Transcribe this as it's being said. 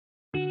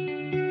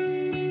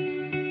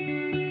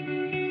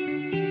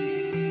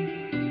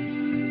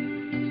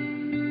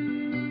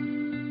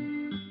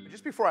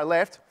before I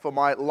left for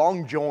my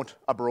long jaunt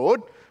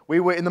abroad, we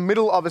were in the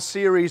middle of a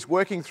series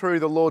working through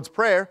the Lord's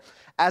Prayer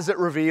as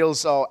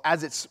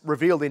it's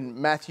revealed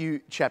in Matthew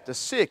chapter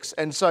 6.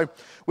 And so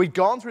we'd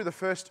gone through the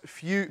first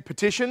few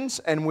petitions,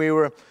 and we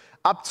were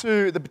up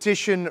to the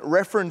petition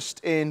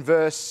referenced in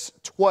verse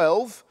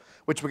 12,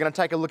 which we're going to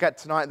take a look at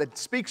tonight, that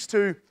speaks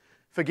to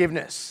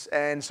forgiveness.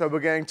 And so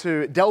we're going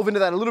to delve into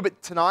that a little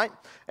bit tonight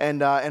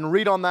and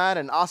read on that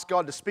and ask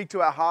God to speak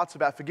to our hearts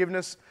about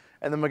forgiveness.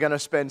 And then we're going to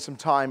spend some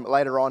time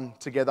later on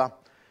together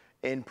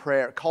in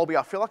prayer. Colby,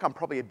 I feel like I'm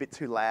probably a bit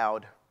too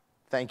loud.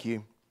 Thank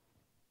you.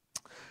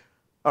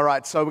 All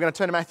right, so we're going to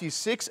turn to Matthew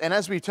 6. And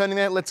as we're turning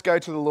there, let's go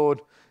to the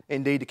Lord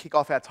indeed to kick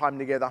off our time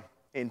together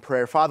in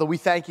prayer. Father, we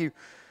thank you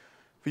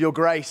for your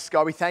grace.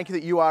 God, we thank you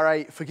that you are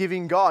a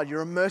forgiving God.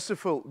 You're a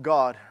merciful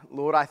God.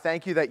 Lord, I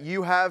thank you that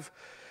you have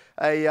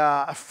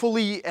a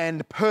fully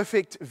and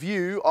perfect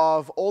view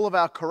of all of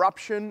our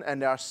corruption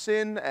and our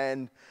sin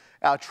and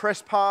our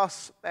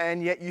trespass,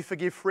 and yet you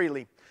forgive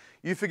freely.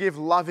 You forgive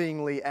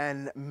lovingly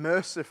and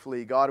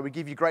mercifully, God. We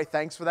give you great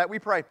thanks for that. We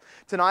pray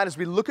tonight as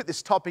we look at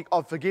this topic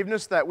of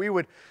forgiveness that we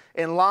would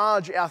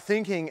enlarge our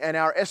thinking and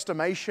our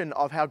estimation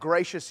of how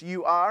gracious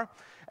you are.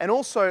 And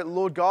also,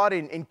 Lord God,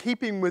 in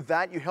keeping with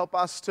that, you help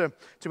us to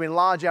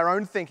enlarge our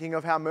own thinking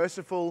of how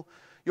merciful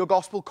your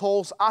gospel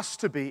calls us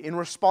to be in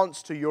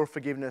response to your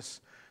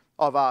forgiveness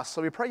of us.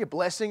 So we pray your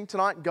blessing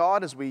tonight,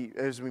 God, as we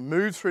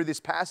move through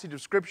this passage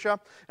of Scripture,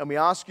 and we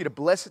ask you to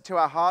bless it to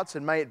our hearts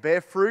and may it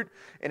bear fruit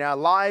in our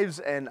lives,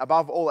 and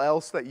above all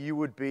else, that you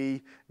would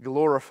be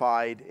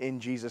glorified in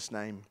Jesus'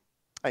 name.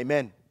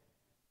 Amen.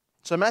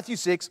 So Matthew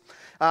 6,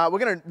 we're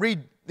going to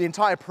read the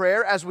entire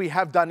prayer as we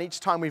have done each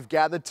time we've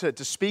gathered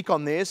to speak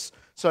on this.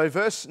 So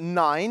verse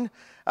 9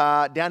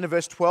 down to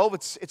verse 12,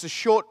 it's a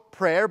short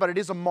prayer, but it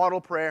is a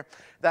model prayer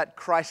that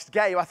Christ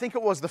gave. I think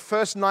it was the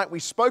first night we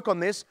spoke on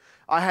this,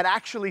 I had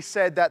actually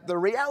said that the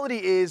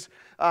reality is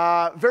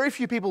very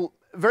few people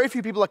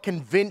are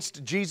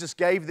convinced Jesus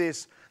gave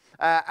this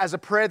as a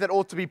prayer that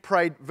ought to be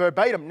prayed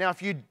verbatim. Now,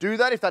 if you do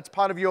that, if that's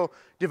part of your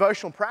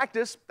devotional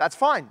practice, that's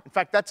fine. In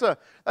fact, that's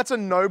a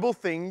noble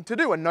thing to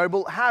do, a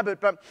noble habit.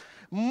 But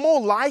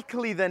more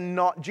likely than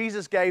not,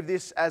 Jesus gave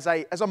this as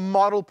a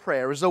model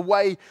prayer, as a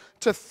way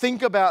to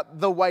think about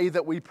the way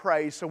that we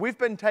pray. So we've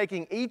been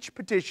taking each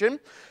petition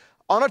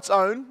on its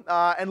own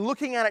and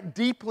looking at it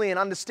deeply and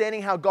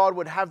understanding how God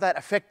would have that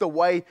affect the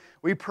way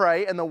we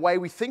pray and the way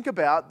we think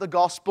about the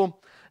gospel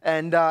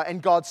and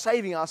God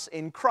saving us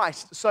in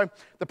Christ. So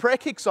the prayer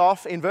kicks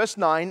off in verse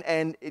 9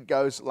 and it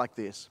goes like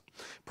this.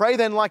 Pray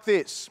then like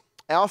this: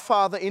 Our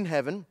Father in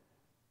heaven,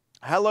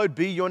 hallowed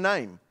be your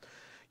name.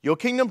 Your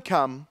kingdom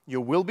come,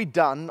 your will be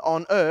done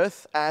on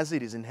earth as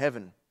it is in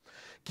heaven.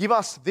 Give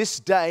us this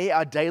day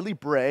our daily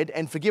bread,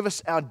 and forgive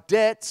us our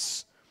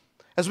debts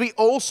as we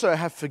also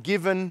have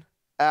forgiven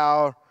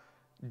our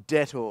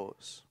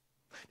debtors.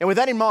 Now with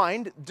that in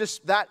mind,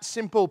 just that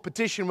simple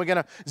petition, we're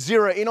going to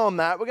zero in on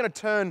that. We're going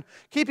to turn,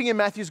 keeping in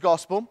Matthew's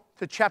Gospel,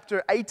 to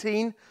chapter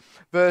 18,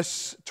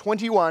 verse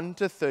 21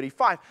 to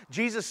 35.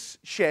 Jesus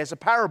shares a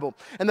parable,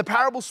 and the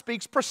parable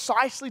speaks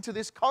precisely to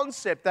this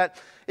concept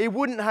that it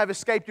wouldn't have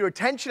escaped your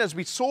attention as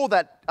we saw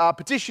that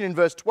petition in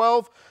verse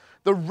 12.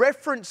 The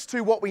reference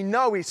to what we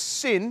know is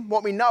sin,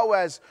 what we know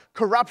as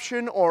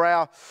corruption or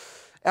our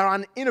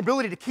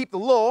inability to keep the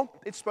law,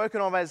 it's spoken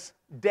of as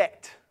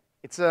debt.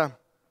 It's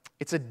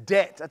a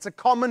debt. That's a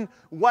common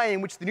way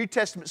in which the New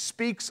Testament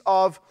speaks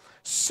of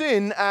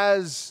sin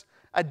as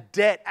a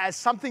debt, as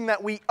something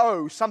that we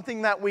owe,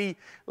 something that we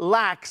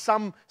lack,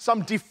 some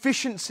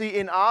deficiency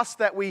in us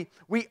that we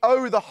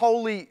owe the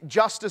holy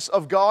justice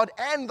of God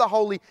and the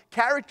holy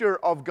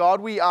character of God.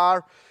 We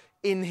are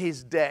in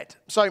His debt.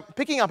 So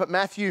picking up at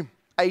Matthew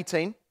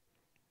 18,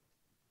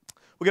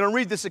 we're going to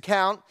read this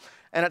account,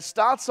 and it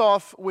starts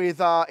off with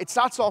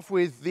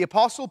the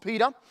Apostle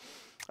Peter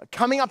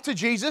coming up to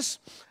Jesus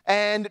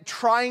and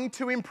trying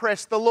to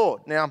impress the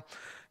Lord. Now,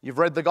 you've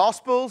read the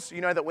Gospels, you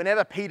know that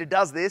whenever Peter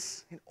does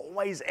this, it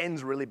always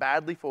ends really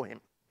badly for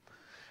him.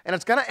 And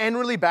it's going to end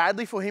really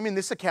badly for him in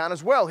this account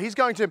as well. He's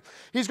going to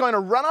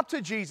run up to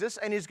Jesus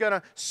and he's going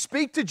to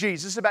speak to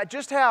Jesus about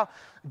just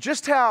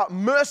how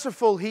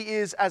merciful he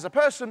is as a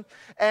person.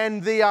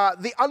 And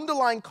the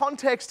underlying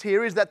context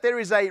here is that there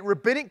is a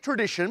rabbinic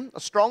tradition,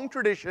 a strong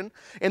tradition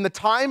in the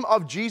time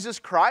of Jesus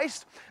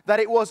Christ, that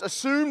it was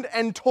assumed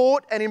and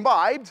taught and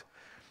imbibed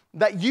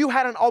that you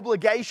had an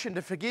obligation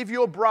to forgive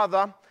your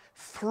brother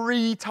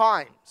 3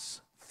 times.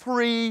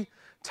 3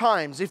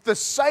 times. If the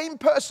same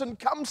person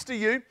comes to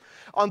you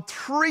on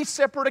 3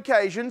 separate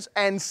occasions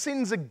and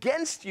sins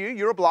against you,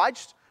 you're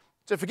obliged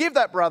to forgive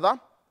that brother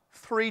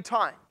 3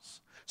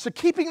 times. So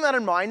keeping that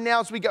in mind, now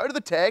as we go to the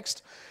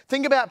text,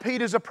 think about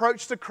Peter's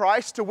approach to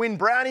Christ to win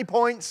brownie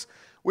points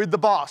with the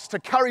boss, to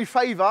curry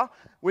favor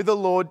with the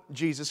Lord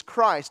Jesus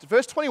Christ.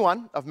 Verse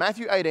 21 of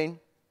Matthew 18,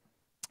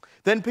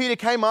 Then Peter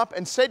came up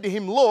and said to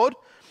him, Lord,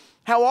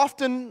 how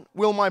often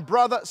will my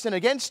brother sin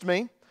against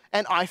me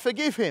and I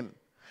forgive him?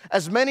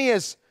 As many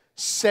as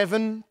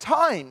 7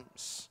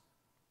 times.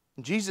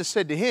 And Jesus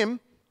said to him,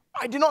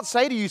 I do not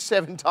say to you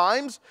 7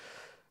 times,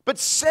 but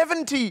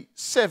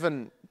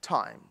 77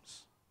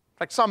 times. In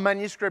fact, some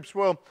manuscripts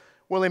will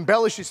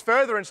embellish this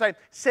further and say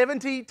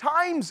 70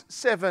 times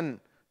 7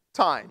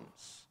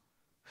 times.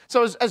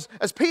 So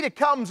as Peter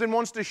comes and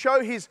wants to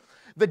show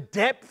the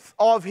depth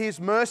of his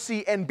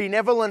mercy and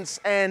benevolence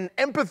and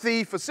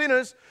empathy for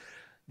sinners,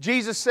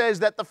 Jesus says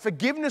that the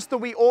forgiveness that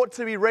we ought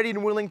to be ready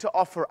and willing to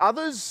offer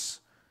others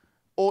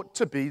ought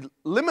to be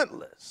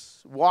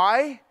limitless.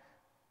 Why?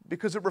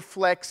 Because it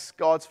reflects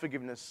God's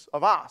forgiveness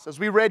of us. As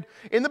we read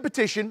in the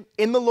petition,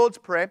 in the Lord's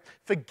Prayer,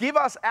 forgive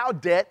us our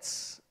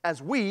debts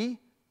as we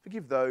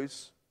forgive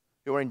those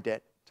who are in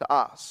debt to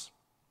us.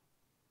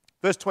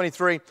 Verse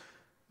 23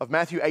 of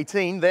Matthew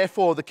 18,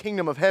 therefore the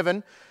kingdom of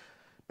heaven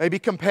may be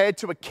compared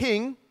to a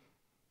king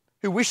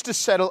who wished to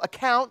settle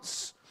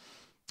accounts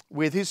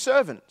with his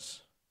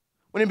servants.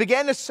 When he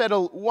began to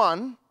settle,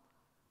 one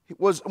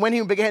was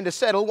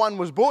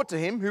brought to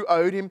him who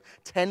owed him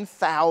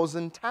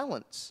 10,000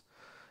 talents.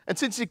 And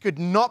since he could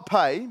not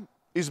pay,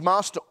 his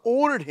master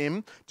ordered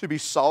him to be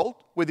sold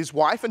with his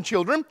wife and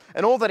children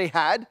and all that he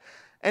had,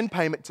 and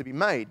payment to be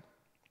made.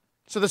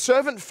 So the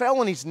servant fell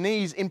on his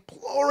knees,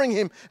 imploring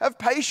him, have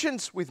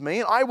patience with me,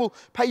 and I will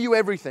pay you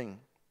everything.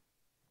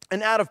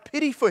 And out of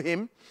pity for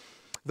him,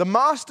 the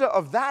master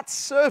of that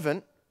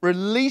servant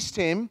released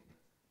him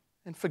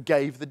and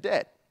forgave the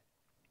debt.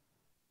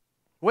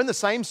 When the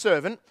same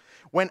servant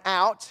went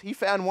out, he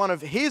found one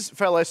of his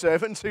fellow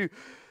servants who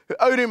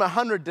owed him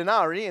 100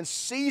 denarii, and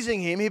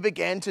seizing him, he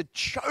began to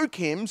choke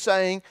him,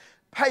 saying,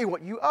 pay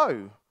what you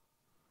owe.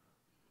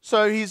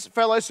 So his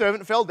fellow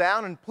servant fell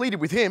down and pleaded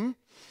with him,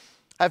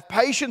 have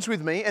patience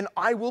with me, and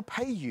I will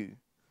pay you.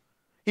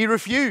 He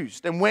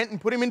refused and went and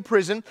put him in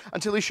prison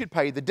until he should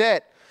pay the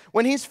debt.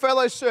 When his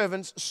fellow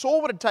servants saw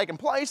what had taken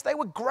place, they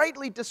were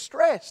greatly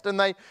distressed, and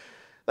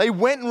they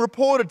went and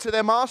reported to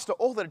their master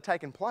all that had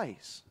taken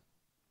place.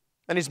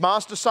 And his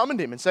master summoned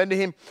him and said to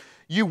him,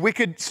 you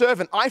wicked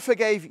servant, I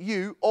forgave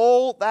you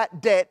all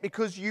that debt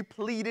because you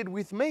pleaded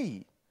with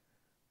me.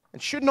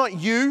 And should not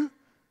you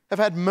have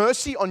had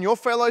mercy on your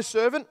fellow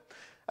servant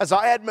as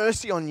I had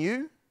mercy on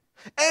you?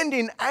 And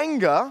in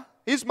anger,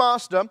 his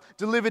master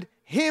delivered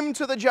him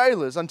to the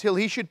jailers until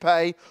he should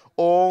pay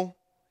all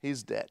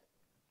his debt.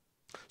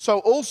 So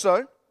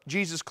also,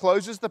 Jesus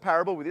closes the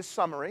parable with this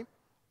summary.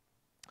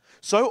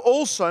 So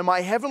also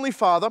my heavenly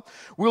Father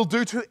will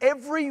do to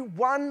every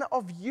one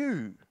of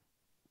you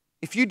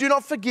if you do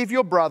not forgive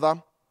your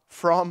brother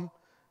from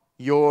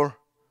your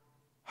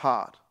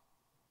heart.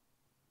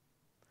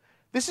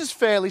 This is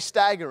fairly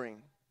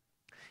staggering.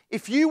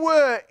 If you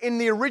were in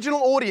the original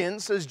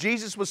audience as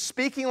Jesus was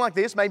speaking like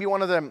this, maybe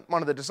one of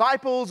the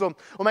disciples or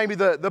maybe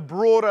the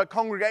broader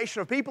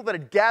congregation of people that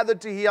had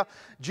gathered to hear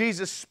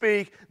Jesus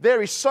speak,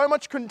 there is so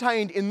much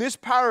contained in this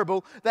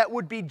parable that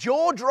would be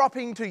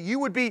jaw-dropping to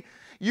you.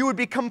 You would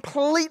be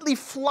completely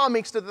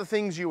flummoxed at the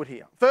things you would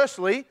hear.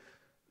 Firstly,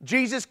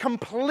 Jesus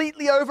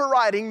completely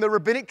overriding the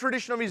rabbinic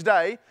tradition of his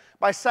day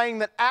by saying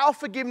that our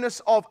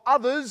forgiveness of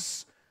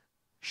others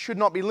should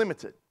not be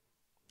limited.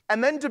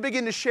 And then to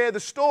begin to share the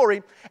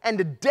story and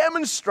to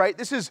demonstrate,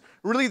 this is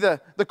really the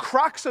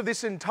crux of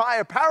this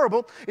entire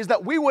parable, is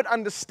that we would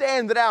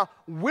understand that our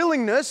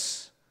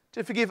willingness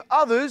to forgive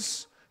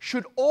others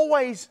should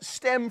always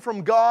stem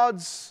from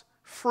God's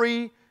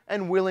free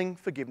and willing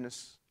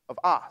forgiveness of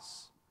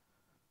us.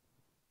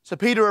 So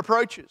Peter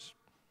approaches.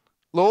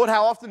 Lord,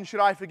 how often should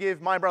I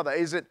forgive my brother?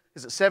 Is it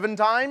 7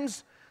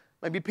 times?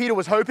 Maybe Peter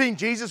was hoping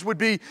Jesus would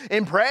be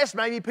impressed.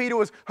 Maybe Peter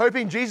was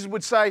hoping Jesus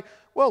would say,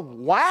 well,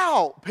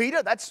 wow,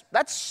 Peter, that's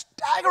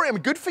staggering. I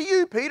mean, good for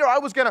you, Peter. I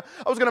was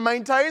gonna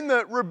maintain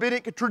the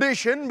rabbinic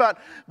tradition, but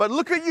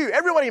look at you.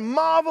 Everybody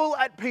marvel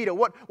at Peter.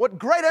 What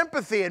great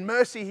empathy and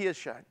mercy he has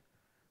shown.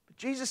 But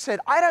Jesus said,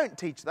 I don't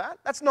teach that.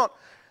 That's not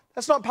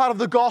part of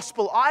the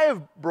gospel I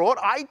have brought.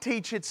 I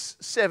teach it's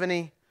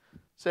 70,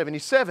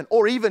 77,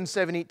 or even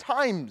 70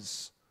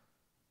 times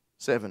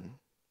 7.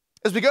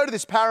 As we go to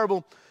this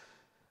parable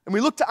and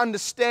we look to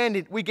understand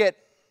it, we get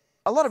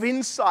a lot of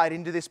insight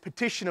into this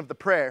petition of the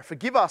prayer.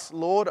 Forgive us,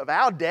 Lord, of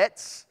our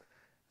debts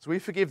as we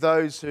forgive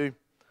those who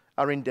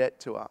are in debt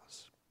to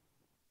us.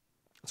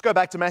 Let's go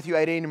back to Matthew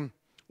 18 and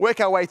work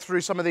our way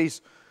through some of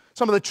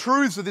the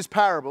truths of this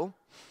parable.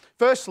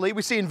 Firstly,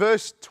 we see in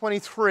verse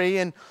 23,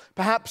 and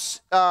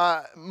perhaps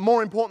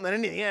more important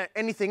than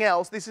anything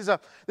else, this is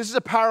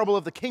a parable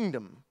of the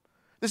kingdom.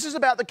 This is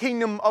about the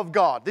kingdom of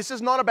God. This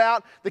is not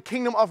about the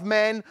kingdom of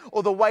man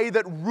or the way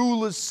that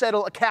rulers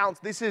settle accounts.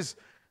 This is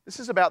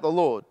about the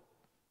Lord.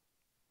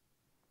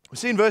 We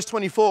see in verse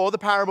 24, the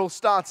parable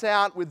starts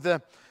out with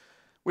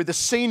the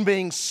scene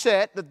being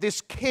set that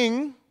this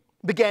king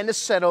began to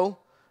settle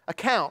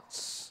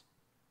accounts.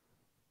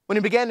 When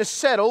he began to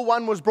settle,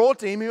 one was brought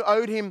to him who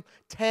owed him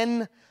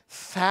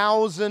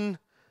 10,000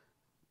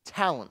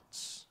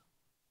 talents.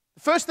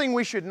 The first thing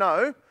we should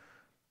know,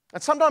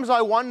 and sometimes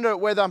I wonder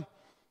whether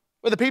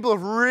people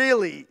have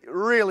really,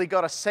 really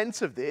got a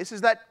sense of this,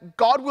 is that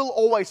God will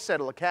always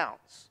settle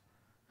accounts.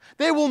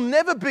 There will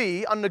never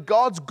be, under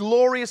God's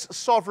glorious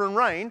sovereign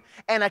reign,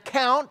 an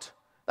account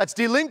that's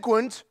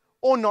delinquent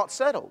or not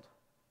settled.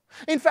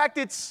 In fact,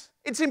 it's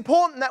It's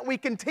important that we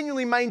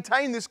continually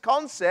maintain this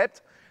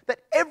concept that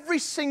every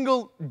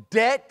single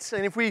debt,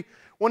 and if we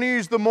want to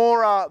use the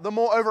more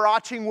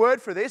overarching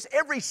word for this,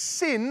 every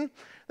sin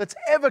that's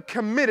ever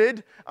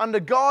committed under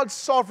God's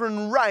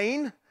sovereign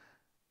reign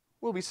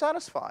will be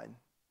satisfied.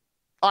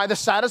 Either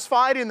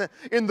satisfied in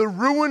the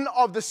ruin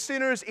of the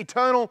sinner's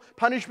eternal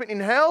punishment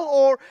in hell,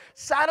 or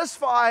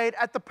satisfied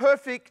at the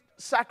perfect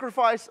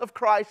sacrifice of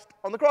Christ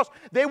on the cross.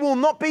 There will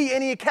not be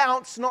any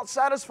accounts not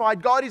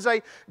satisfied. God is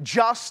a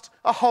just,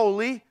 a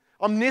holy,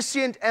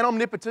 omniscient, and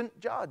omnipotent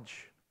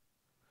judge.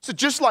 So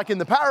just like in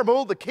the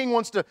parable, the king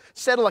wants to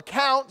settle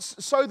accounts,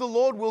 so the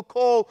Lord will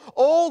call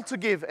all to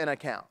give an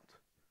account.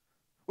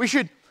 We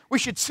should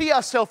see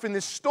ourselves in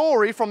this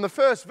story from the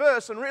first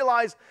verse and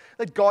realize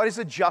that God is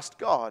a just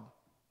God.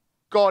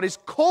 God is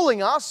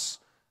calling us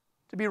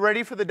to be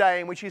ready for the day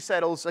in which He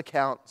settles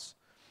accounts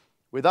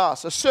with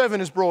us. A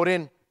servant is brought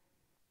in,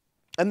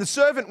 and the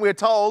servant, we're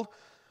told,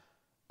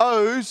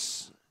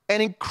 owes an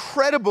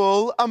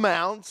incredible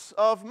amount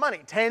of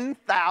money,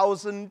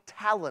 10,000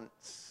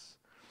 talents.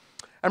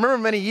 I remember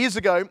many years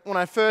ago when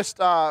I first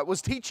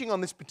was teaching on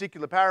this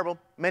particular parable,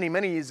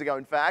 many years ago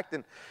in fact,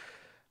 and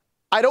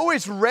I'd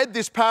always read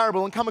this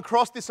parable and come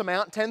across this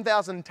amount,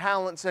 10,000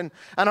 talents, and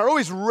I'd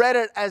always read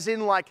it as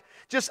in like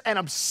just an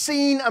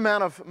obscene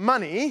amount of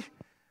money,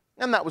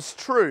 and that was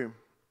true.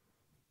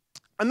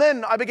 And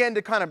then I began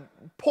to kind of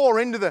pour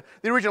into the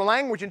original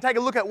language and take a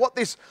look at what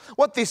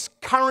this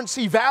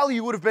currency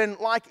value would have been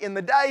like in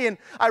the day, and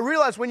I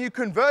realized when you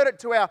convert it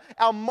to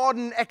our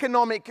modern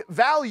economic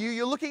value,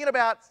 you're looking at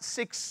about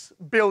 $6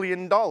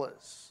 billion. $6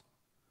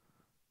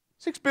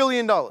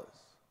 billion.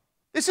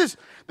 This is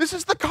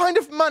the kind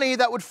of money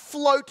that would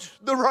float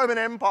the Roman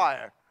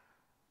Empire.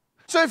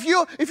 So if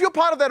you're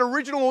part of that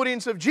original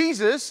audience of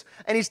Jesus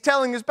and He's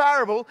telling this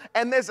parable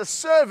and there's a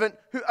servant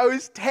who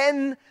owes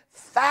 10,000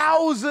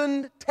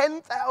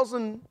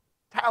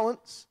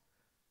 talents,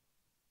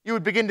 you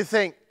would begin to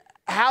think,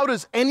 how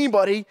does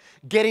anybody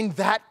get in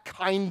that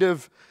kind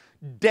of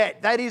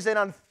debt? That is an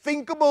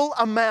unthinkable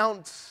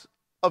amount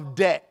of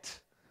debt.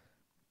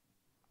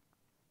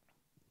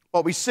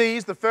 What we see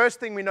is the first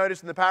thing we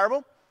notice in the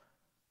parable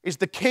is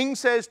the king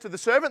says to the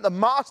servant, the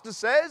master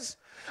says,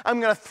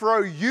 I'm going to throw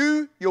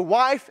you, your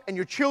wife, and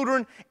your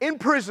children in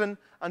prison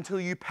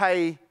until you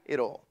pay it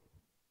all.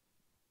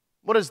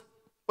 What does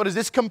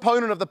this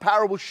component of the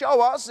parable show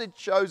us? It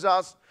shows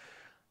us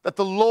that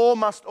the law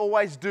must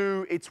always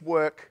do its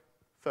work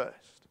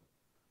first.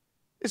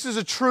 This is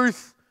a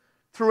truth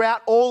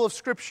throughout all of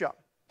Scripture.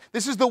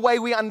 This is the way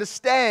we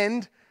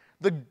understand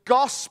the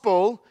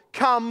gospel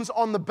comes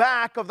on the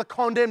back of the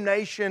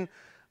condemnation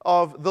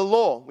of the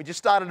law. We just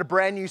started a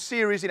brand new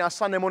series in our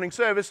Sunday morning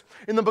service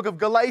in the book of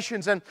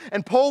Galatians, and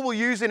Paul will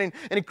use an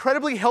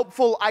incredibly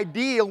helpful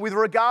idea with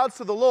regards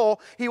to the law.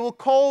 He will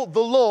call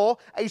the law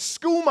a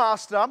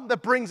schoolmaster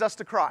that brings us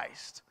to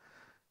Christ.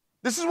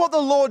 This is what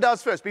the law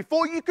does first.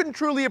 Before you can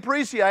truly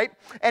appreciate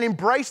and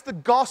embrace the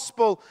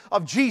gospel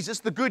of Jesus,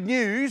 the good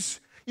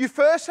news, you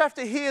first have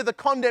to hear the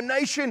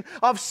condemnation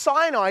of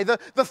Sinai, the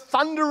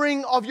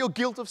thundering of your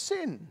guilt of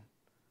sin.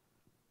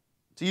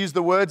 To use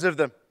the words of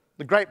the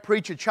great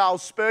preacher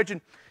Charles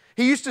Spurgeon,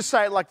 he used to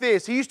say it like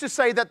this. He used to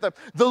say that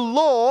the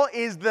law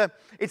is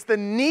it's the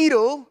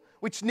needle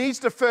which needs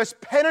to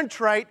first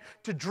penetrate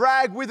to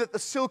drag with it the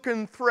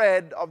silken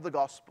thread of the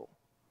gospel.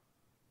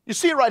 You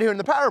see it right here in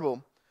the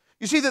parable.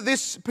 You see that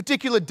this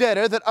particular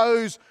debtor that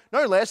owes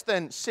no less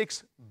than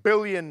 $6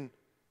 billion,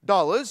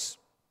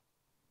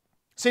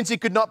 since he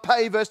could not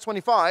pay, verse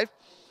 25,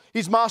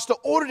 his master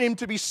ordered him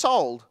to be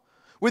sold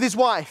with his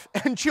wife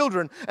and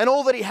children and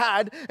all that he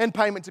had, and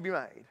payment to be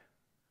made.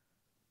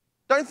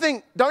 Don't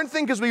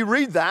think as we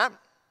read that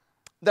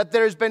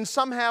there has been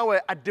somehow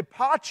a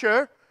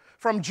departure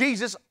from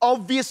Jesus.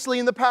 Obviously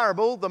in the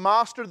parable, the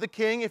master, the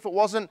king, if it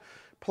wasn't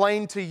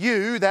plain to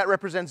you, that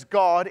represents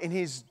God in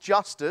His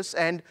justice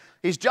and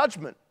His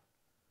judgment.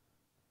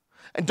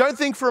 And don't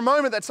think for a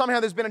moment that somehow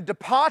there's been a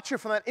departure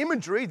from that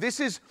imagery. This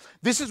is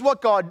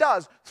what God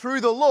does. Through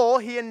the law,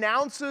 He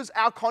announces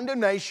our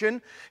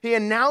condemnation. He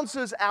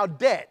announces our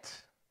debt.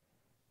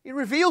 He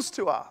reveals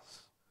to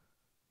us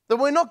that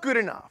we're not good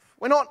enough.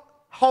 We're not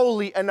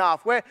holy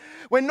enough.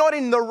 We're not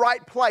in the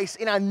right place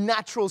in our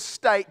natural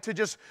state to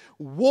just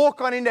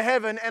walk on into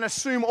heaven and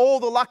assume all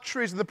the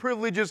luxuries and the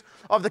privileges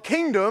of the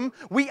kingdom.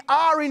 We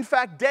are in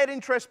fact dead in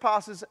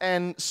trespasses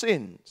and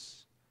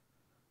sins.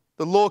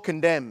 The law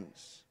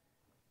condemns.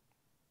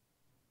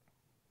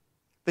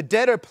 The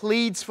debtor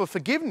pleads for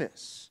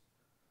forgiveness.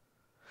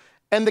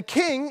 And the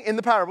king in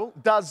the parable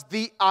does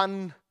the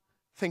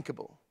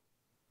unthinkable.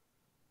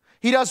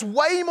 He does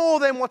way more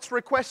than what's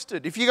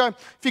requested. If you go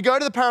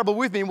to the parable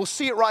with me, we'll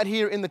see it right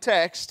here in the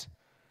text.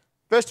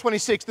 Verse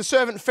 26, the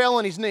servant fell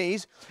on his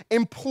knees,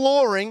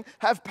 imploring,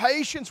 have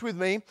patience with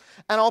me,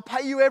 and I'll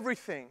pay you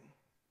everything.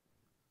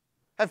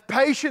 Have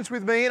patience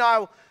with me, and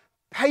I'll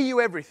pay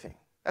you everything.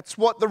 That's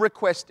what the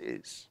request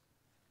is.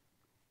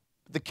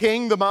 The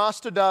king, the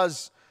master,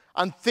 does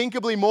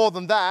unthinkably more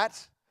than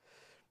that.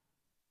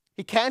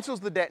 He cancels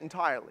the debt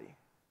entirely.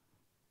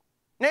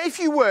 Now, if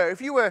you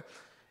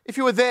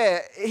were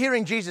there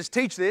hearing Jesus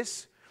teach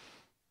this,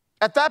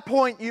 at that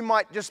point you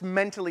might just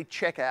mentally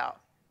check out.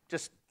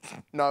 Just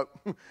no,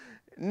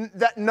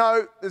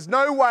 no, there's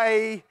no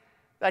way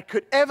that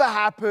could ever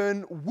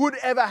happen, would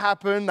ever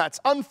happen. That's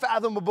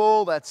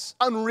unfathomable. That's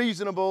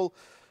unreasonable.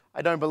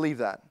 I don't believe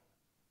that.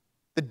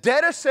 The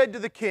debtor said to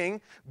the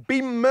king,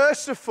 "Be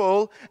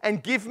merciful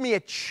and give me a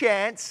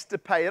chance to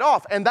pay it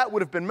off." And that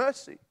would have been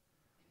mercy.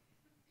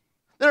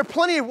 There are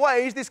plenty of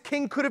ways this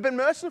king could have been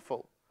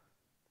merciful.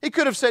 He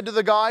could have said to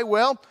the guy,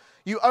 "Well,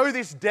 you owe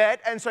this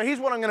debt, and so here's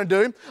what I'm going to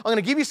do. I'm going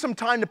to give you some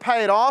time to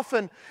pay it off,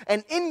 and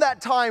in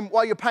that time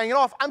while you're paying it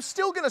off, I'm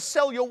still going to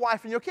sell your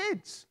wife and your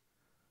kids."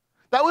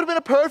 That would have been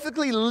a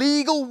perfectly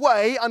legal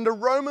way under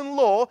Roman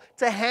law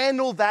to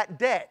handle that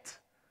debt.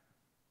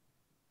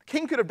 The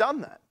king could have done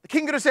that. The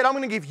king could have said, "I'm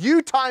going to give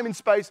you time and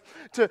space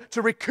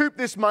to recoup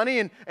this money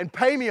and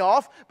pay me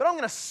off, but I'm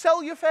going to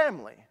sell your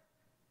family.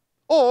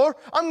 Or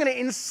I'm going to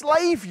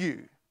enslave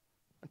you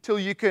until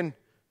you can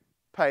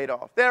pay it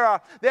off." There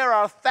are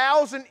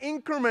 1,000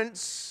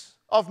 increments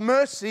of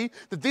mercy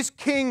that this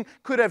king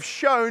could have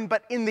shown,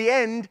 but in the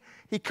end,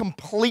 he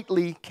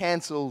completely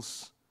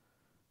cancels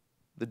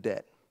the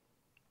debt.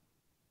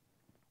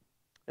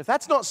 If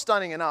that's not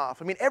stunning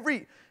enough, I mean,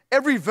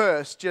 every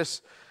verse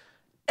just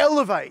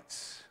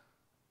elevates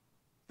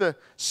the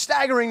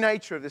staggering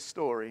nature of this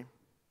story.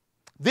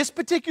 This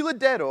particular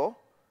debtor,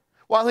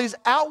 while his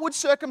outward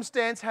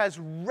circumstance has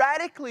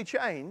radically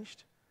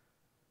changed,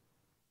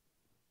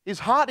 his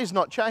heart is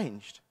not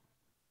changed.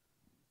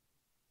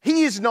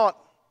 He is not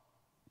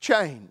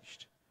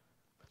changed.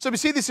 So we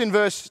see this in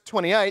verse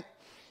 28.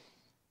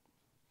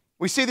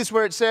 We see this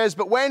where it says,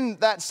 "But when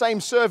that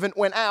same servant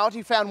went out,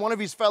 he found one of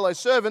his fellow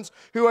servants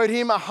who owed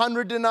him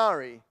 100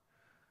 denarii.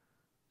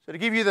 So to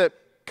give you the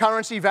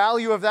currency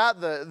value of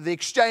that, the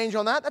exchange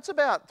on that, that's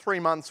about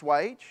 3 months'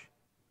 wage.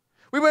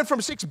 We went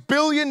from $6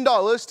 billion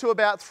to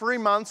about 3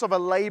 months of a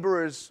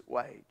laborer's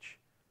wage.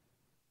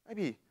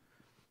 Maybe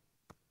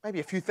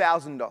a few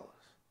 $1,000s.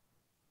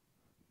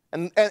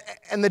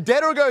 And the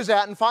debtor goes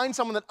out and finds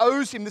someone that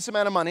owes him this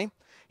amount of money.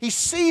 He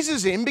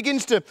seizes him,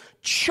 begins to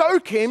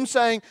choke him,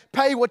 saying,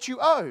 "Pay what you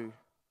owe."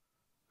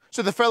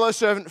 So the fellow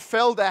servant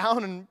fell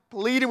down and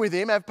pleaded with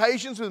him, "Have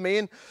patience with me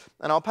and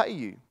I'll pay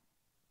you."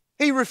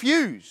 He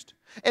refused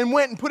and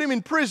went and put him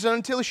in prison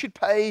until he should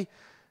pay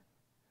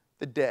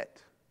the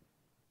debt.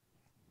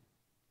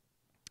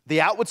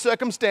 The outward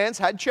circumstance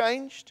had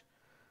changed,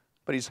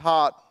 but his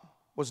heart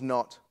was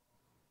not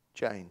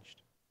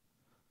changed.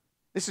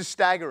 This is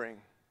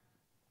staggering.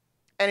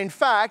 And in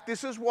fact,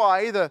 this is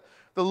why the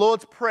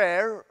Lord's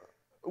Prayer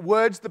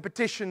words the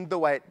petition the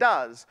way it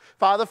does.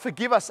 "Father,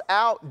 forgive us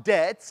our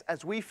debts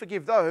as we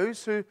forgive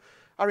those who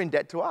are in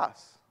debt to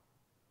us."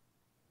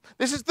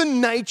 This is the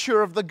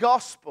nature of the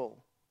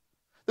gospel.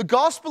 The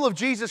gospel of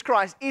Jesus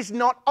Christ is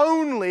not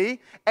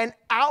only an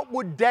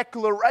outward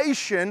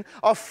declaration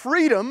of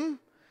freedom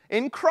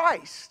in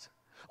Christ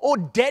or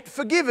debt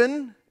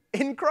forgiven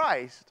in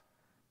Christ.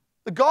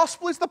 The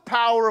gospel is the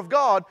power of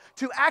God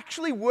to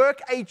actually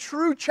work a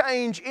true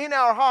change in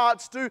our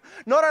hearts to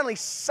not only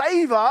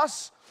save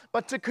us,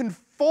 but to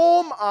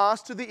conform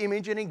us to the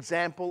image and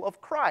example of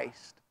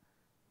Christ.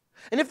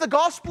 And if the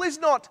gospel is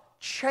not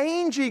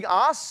changing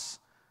us,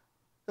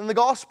 then the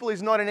gospel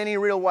is not in any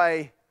real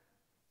way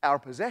our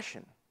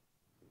possession.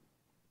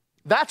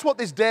 That's what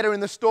this debtor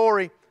in the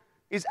story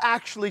is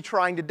actually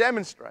trying to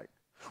demonstrate.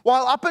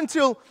 While up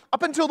until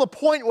the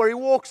point where he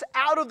walks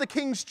out of the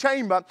king's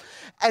chamber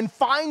and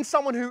finds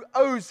someone who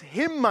owes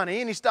him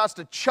money, and he starts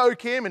to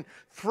choke him and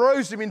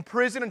throws him in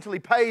prison until he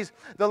pays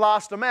the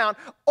last amount,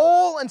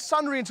 all and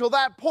sundry until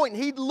that point,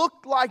 he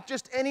looked like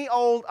just any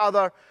old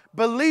other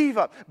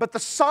believer. But the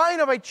sign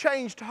of a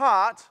changed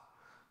heart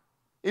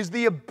is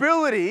the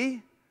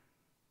ability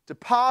to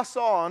pass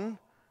on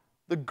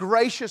the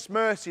gracious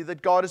mercy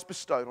that God has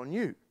bestowed on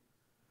you.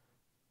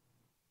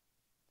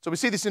 So we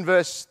see this in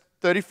verse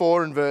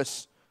 34 and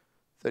verse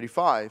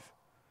 35.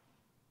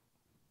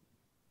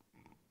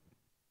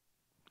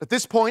 At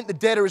this point, the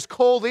debtor is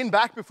called in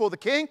back before the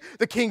king.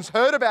 The king's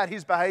heard about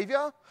his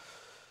behavior.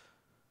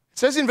 It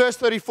says in verse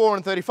 34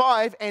 and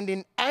 35, "And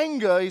in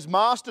anger his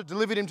master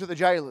delivered him to the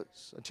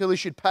jailers until he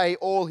should pay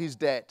all his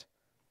debt.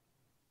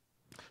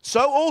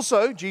 So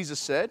also," Jesus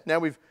said, now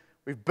we've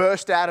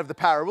burst out of the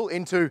parable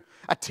into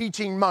a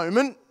teaching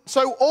moment,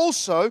 "so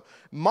also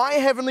my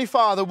heavenly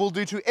Father will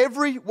do to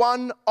every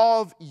one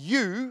of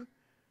you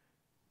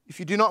if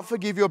you do not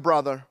forgive your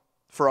brother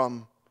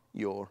from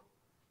your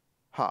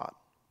heart."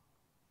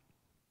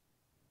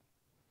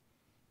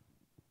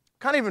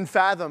 Can't even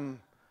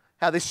fathom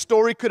how this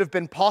story could have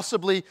been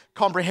possibly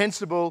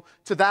comprehensible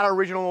to that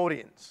original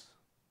audience.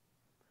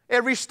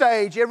 Every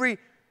stage, every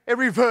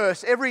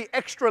verse, every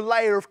extra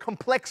layer of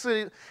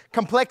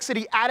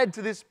complexity added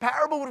to this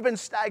parable would have been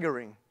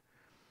staggering.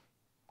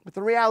 But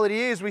the reality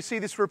is we see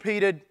this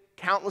repeated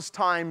countless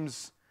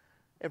times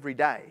every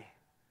day.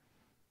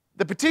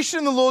 The petition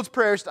in the Lord's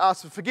Prayer is to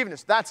ask for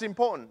forgiveness. That's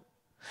important.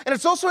 And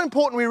it's also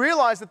important we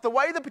realize that the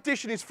way the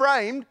petition is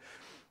framed,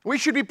 we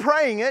should be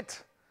praying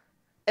it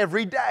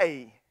every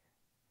day.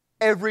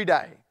 Every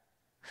day.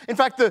 In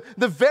fact,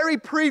 the very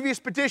previous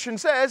petition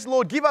says,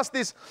 Lord, give us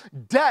this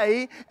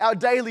day our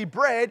daily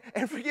bread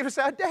and forgive us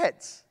our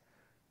debts.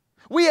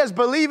 We as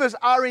believers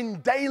are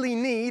in daily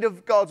need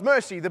of God's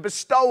mercy, the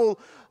bestowal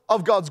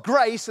of God's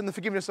grace and the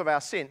forgiveness of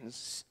our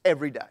sins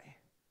every day.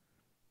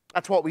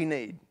 That's what we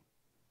need.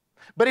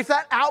 But if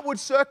that outward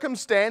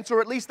circumstance,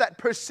 or at least that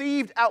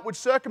perceived outward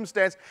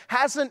circumstance,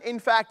 hasn't in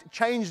fact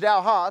changed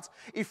our hearts,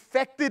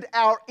 affected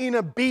our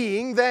inner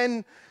being,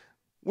 then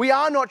we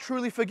are not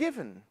truly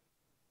forgiven.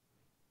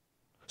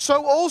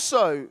 So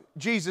also,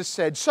 Jesus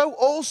said, so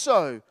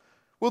also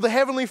will the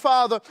Heavenly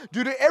Father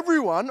do to every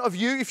one of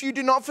you if you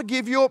do not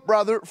forgive your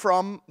brother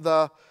from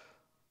the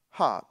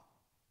heart.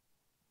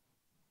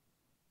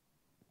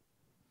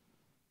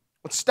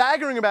 What's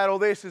staggering about all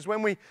this is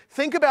when we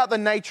think about the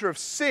nature of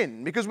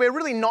sin, because we're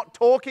really not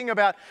talking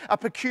about a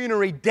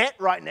pecuniary debt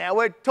right now.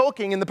 We're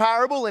talking in the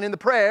parable and in the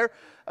prayer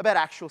about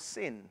actual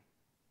sin.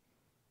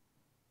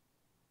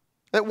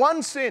 That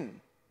one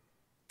sin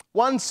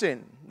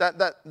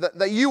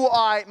that you or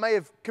I may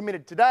have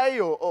committed today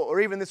or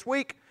even this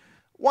week,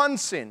 one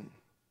sin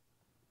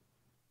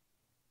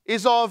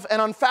is of an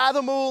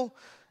unfathomable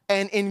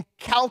and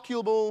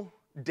incalculable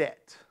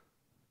debt,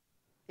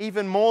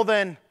 even more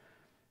than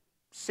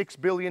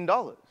 $6 billion.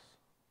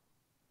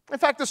 In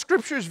fact, the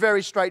Scripture is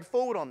very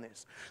straightforward on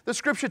this. The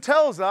Scripture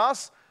tells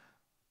us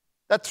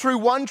that through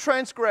one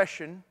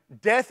transgression,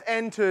 death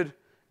entered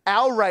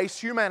our race,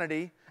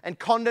 humanity, and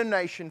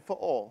condemnation for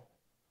all.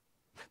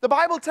 The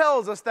Bible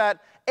tells us that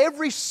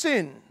every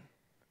sin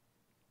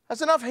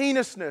has enough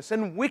heinousness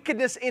and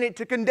wickedness in it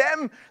to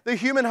condemn the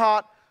human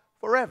heart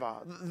forever.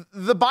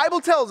 The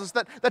Bible tells us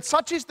that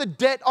such is the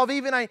debt of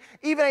even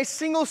a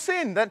single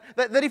sin, that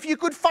if you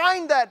could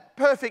find that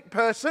perfect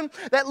person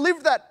that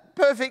lived that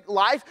perfect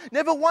life,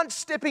 never once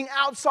stepping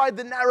outside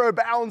the narrow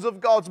bounds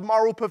of God's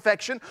moral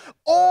perfection,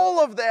 all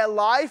of their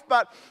life,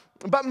 but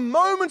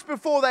moments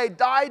before they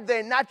died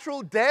their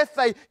natural death,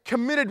 they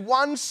committed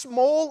one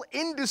small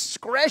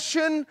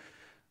indiscretion,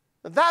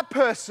 that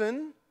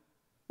person,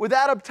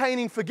 without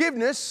obtaining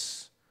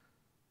forgiveness,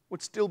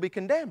 would still be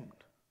condemned.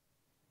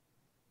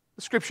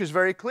 The Scripture is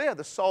very clear.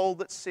 The soul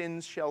that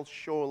sins shall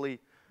surely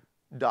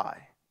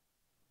die.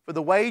 For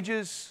the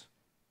wages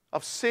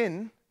of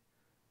sin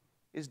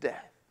is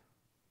death.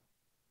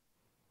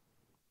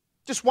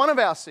 Just one of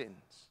our sins,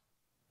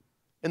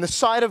 in the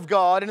sight of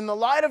God and in the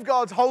light of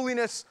God's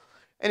holiness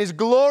and His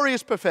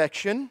glorious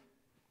perfection,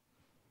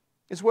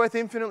 is worth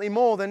infinitely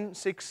more than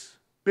 $6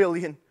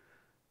 billion.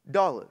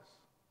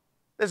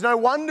 There's no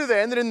wonder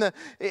then that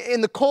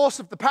in the course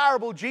of the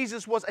parable,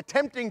 Jesus was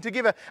attempting to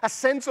give a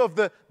sense of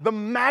the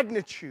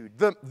magnitude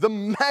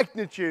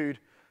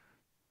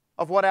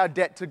of what our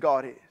debt to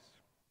God is.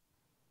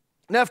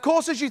 Now, of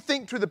course, as you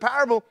think through the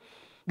parable,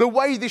 the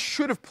way this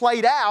should have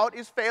played out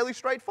is fairly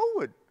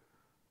straightforward.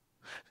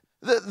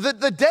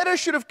 The debtor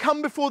should have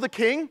come before the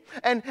king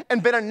and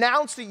been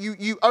announced that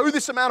you owe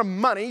this amount of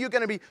money. You're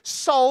going to be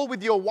sold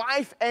with your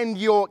wife and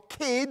your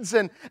kids,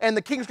 and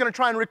the king's going to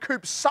try and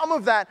recoup some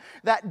of that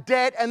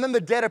debt, and then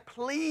the debtor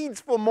pleads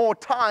for more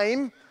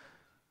time.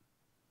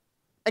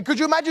 And could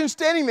you imagine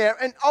standing there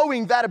and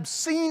owing that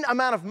obscene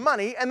amount of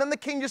money, and then the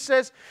king just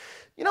says,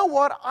 you know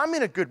what, I'm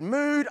in a good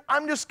mood.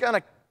 I'm just going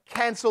to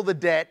cancel the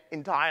debt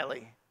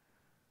entirely.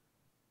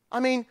 I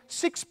mean,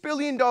 $6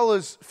 billion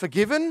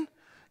forgiven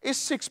is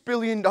 $6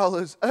 billion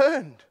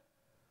earned.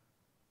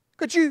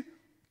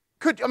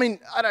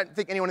 I don't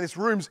think anyone in this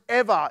room's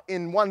ever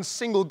in one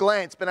single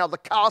glance been able to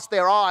cast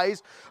their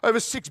eyes over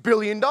 $6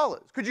 billion.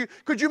 Could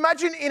you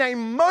imagine in a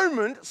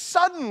moment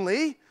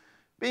suddenly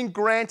being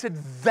granted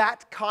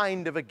that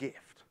kind of a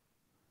gift?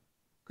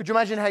 Could you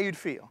imagine how you'd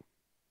feel?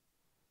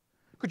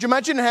 Could you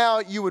imagine how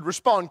you would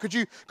respond? Could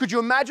you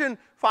imagine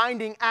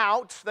finding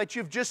out that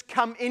you've just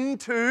come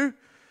into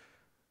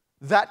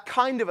that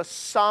kind of a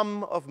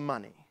sum of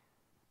money?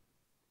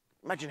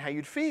 Imagine how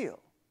you'd feel.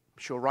 I'm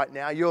sure right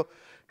now you're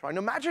trying to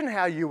imagine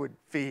how you would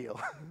feel.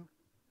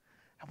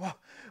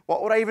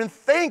 What would I even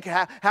think?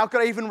 How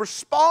could I even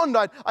respond?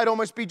 I'd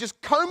almost be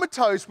just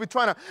comatose with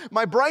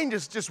my brain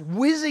just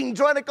whizzing,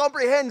 trying to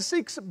comprehend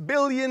 $6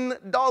 billion.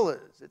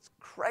 It's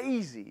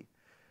crazy.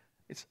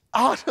 It's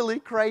utterly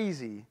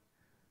crazy.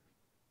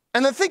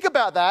 And then think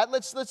about that.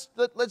 Let's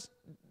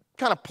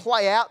kind of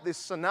play out this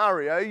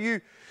scenario.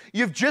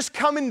 You've just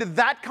come into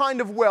that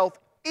kind of wealth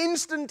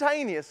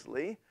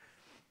instantaneously.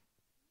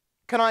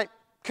 Can I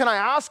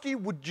ask you,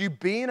 would you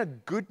be in a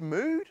good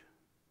mood?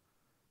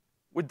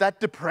 Would that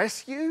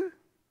depress you?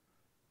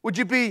 Would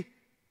you be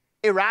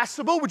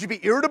irascible? Would you be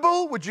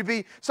irritable? Would you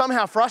be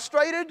somehow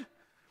frustrated?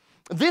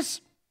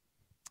 This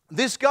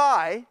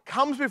guy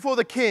comes before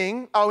the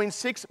king owing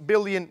 $6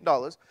 billion.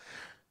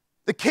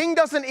 The king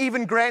doesn't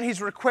even grant his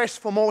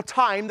request for more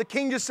time. The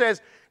king just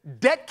says,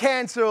 debt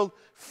canceled,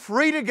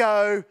 free to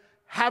go,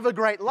 have a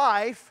great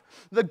life.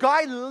 The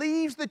guy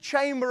leaves the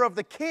chamber of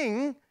the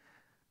king.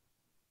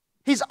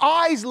 His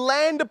eyes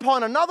land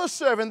upon another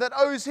servant that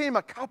owes him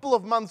a couple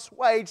of months'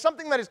 wage,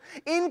 something that is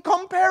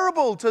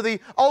incomparable to the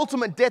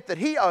ultimate debt that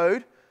he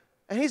owed.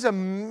 And he's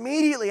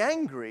immediately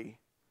angry.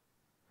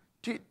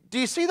 Do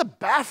you see the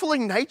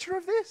baffling nature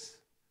of this?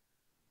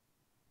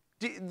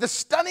 The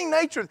stunning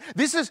nature of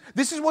this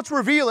is what's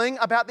revealing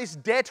about this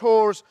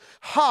debtor's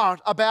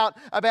heart,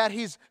 about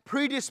his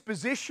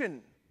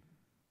predisposition.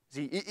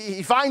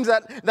 He finds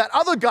that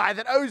other guy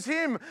that owes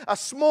him a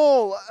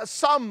small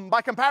sum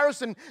by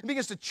comparison and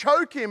begins to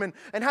choke him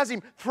and has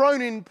him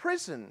thrown in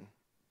prison.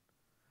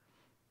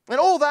 And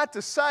all that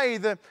to say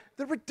the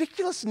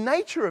ridiculous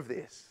nature of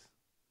this,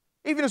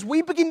 even as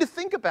we begin to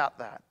think about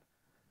that.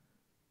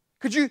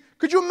 Could you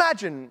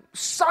imagine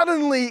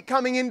suddenly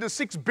coming into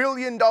 $6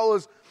 billion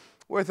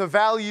worth of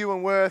value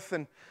and worth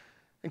and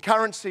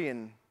currency?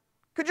 And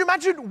could you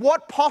imagine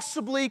what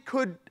possibly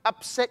could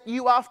upset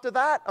you after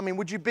that? I mean,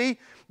 would you be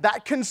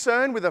that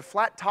concerned with a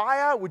flat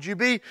tire? Would you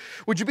be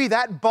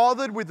that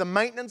bothered with the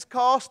maintenance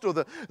cost or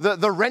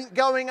the rent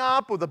going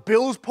up or the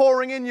bills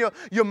pouring in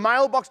your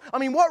mailbox? I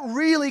mean, what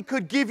really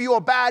could give you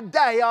a bad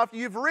day after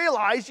you've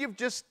realized you've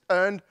just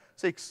earned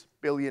 $6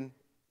 billion?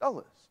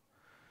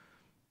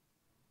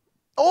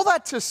 All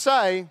that to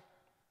say,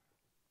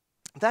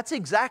 that's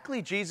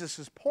exactly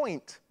Jesus'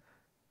 point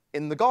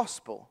in the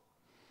gospel.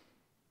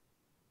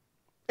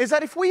 Is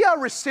that if we are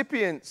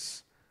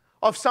recipients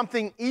of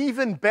something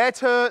even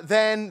better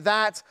than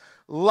that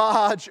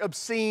large,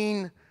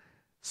 obscene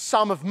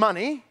sum of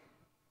money,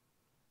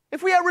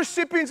 if we are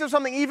recipients of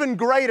something even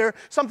greater,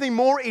 something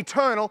more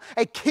eternal,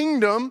 a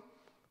kingdom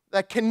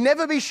that can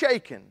never be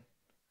shaken,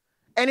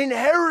 an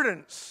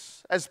inheritance,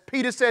 as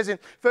Peter says in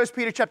 1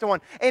 Peter chapter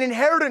 1, an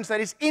inheritance that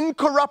is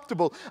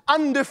incorruptible,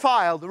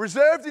 undefiled,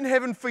 reserved in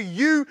heaven for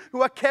you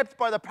who are kept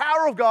by the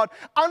power of God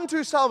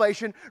unto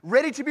salvation,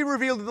 ready to be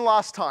revealed in the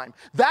last time.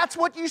 That's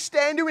what you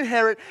stand to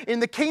inherit in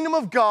the kingdom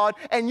of God,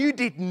 and you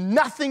did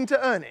nothing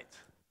to earn it.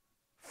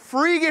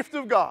 Free gift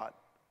of God.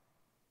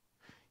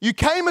 You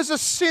came as a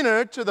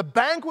sinner to the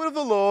banquet of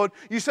the Lord.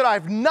 You said, I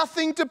have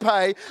nothing to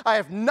pay. I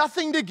have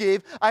nothing to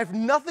give. I have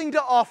nothing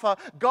to offer.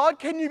 God,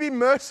 can you be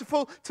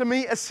merciful to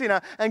me, a sinner?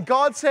 And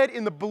God said,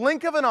 in the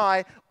blink of an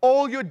eye,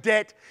 all your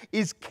debt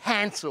is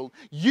canceled.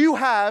 You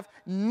have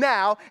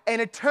now an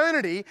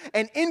eternity,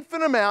 an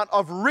infinite amount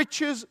of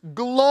riches,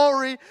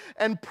 glory,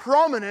 and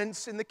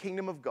prominence in the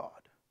kingdom of God.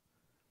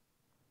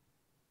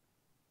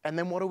 And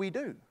then what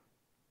do?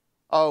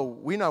 Oh,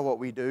 we know what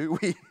we do.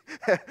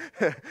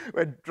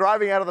 We're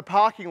driving out of the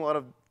parking lot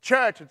of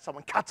church and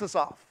someone cuts us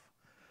off.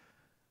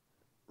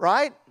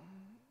 Right?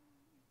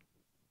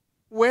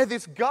 We're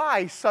this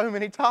guy so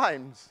many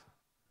times.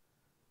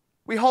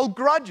 We hold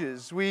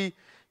grudges. We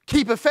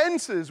keep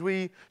offenses.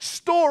 We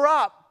store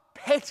up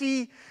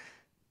petty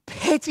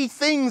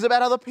things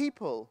about other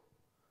people.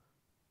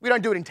 We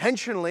don't do it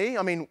intentionally.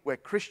 I mean, we're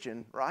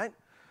Christian, right?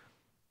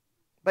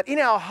 But in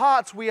our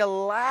hearts, we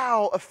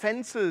allow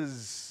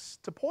offenses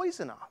to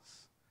poison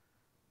us.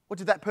 What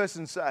did that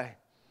person say?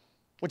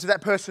 What did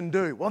that person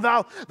do?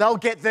 Well, they'll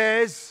get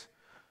theirs.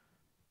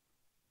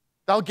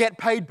 They'll get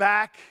paid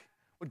back.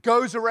 What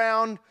goes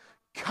around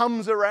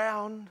comes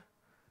around.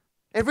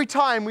 Every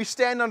time we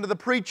stand under the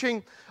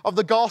preaching of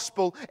the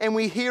gospel and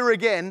we hear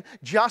again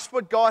just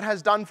what God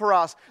has done for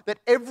us, that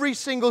every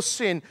single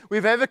sin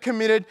we've ever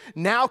committed,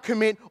 now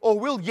commit, or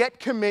will yet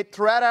commit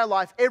throughout our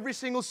life, every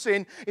single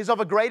sin is of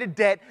a greater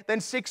debt than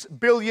 $6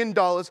 billion.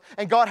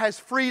 And God has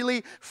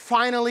freely,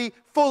 finally,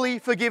 fully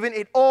forgiven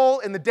it all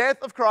in the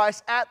death of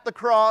Christ at the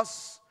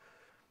cross.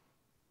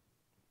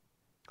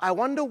 I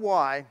wonder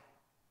why,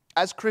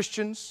 as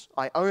Christians,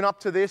 I own up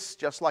to this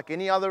just like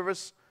any other of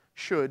us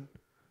should,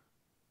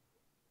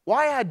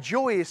 why our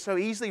joy is so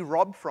easily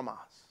robbed from us.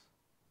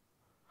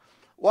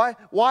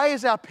 Why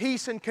is our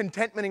peace and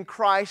contentment in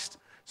Christ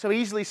so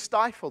easily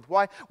stifled?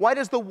 Why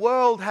does the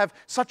world have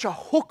such a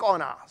hook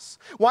on us?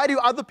 Why do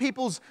other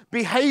people's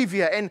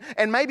behavior,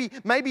 and maybe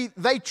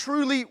they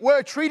truly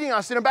were treating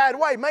us in a bad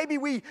way, maybe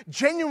we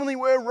genuinely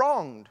were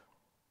wronged?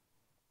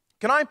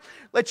 Can I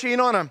let you in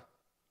on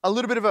a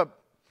little bit of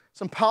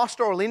some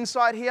pastoral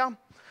insight here?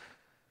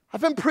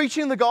 I've been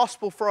preaching the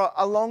gospel for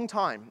a long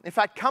time. In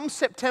fact, come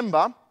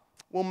September,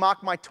 will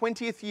mark my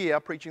 20th year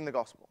preaching the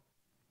gospel.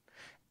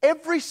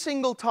 Every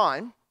single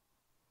time,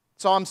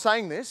 so I'm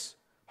saying this,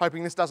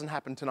 hoping this doesn't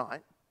happen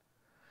tonight,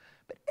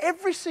 but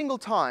every single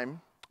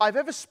time I've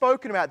ever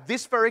spoken about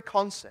this very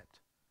concept,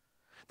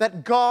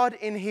 that God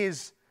in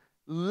His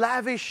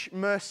lavish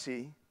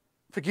mercy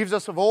forgives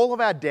us of all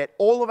of our debt,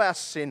 all of our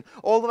sin,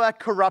 all of our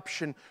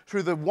corruption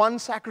through the one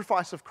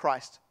sacrifice of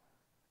Christ,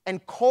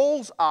 and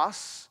calls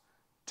us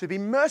to be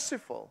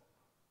merciful.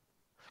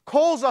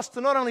 Calls us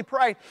to not only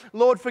pray,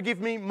 Lord, forgive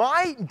me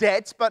my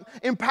debts, but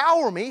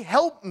empower me,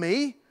 help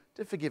me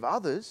to forgive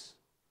others.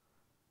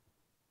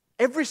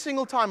 Every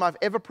single time I've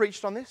ever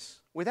preached on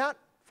this, without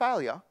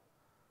failure,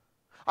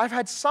 I've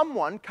had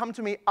someone come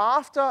to me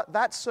after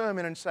that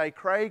sermon and say,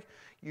 Craig,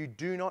 you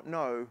do not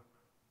know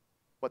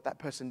what that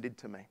person did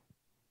to me.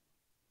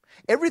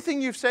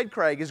 Everything you've said,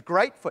 Craig, is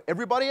great for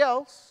everybody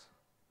else,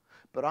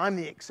 but I'm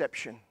the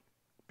exception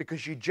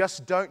because you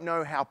just don't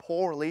know how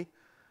poorly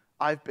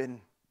I've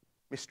been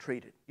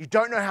mistreated. You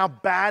don't know how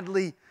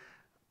badly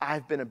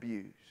I've been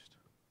abused.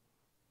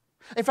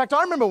 In fact,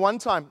 I remember one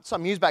time,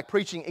 some years back,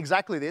 preaching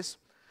exactly this,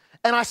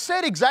 and I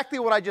said exactly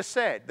what I just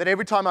said, that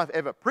every time I've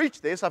ever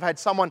preached this, I've had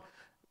someone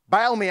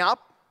bail me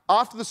up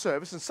after the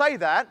service and say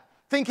that,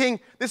 thinking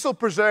this will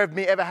preserve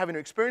me ever having to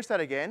experience that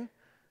again.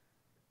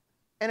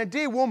 And a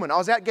dear woman, I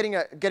was out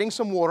getting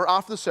some water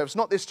after the service,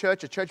 not this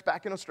church, a church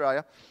back in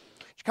Australia.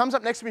 She comes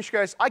up next to me and she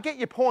goes, I get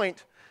your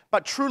point,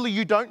 but truly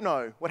you don't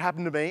know what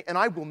happened to me, and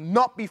I will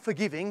not be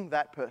forgiving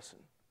that person.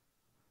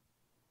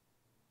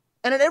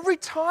 And at every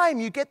time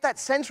you get that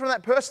sense from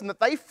that person that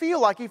they feel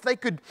like if they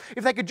could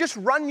just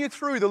run you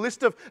through the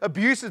list of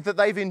abuses that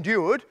they've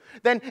endured,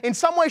 then in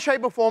some way,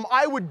 shape, or form,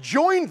 I would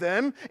join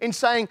them in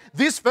saying,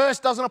 this verse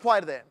doesn't apply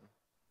to them.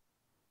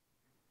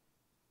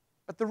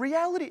 But the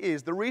reality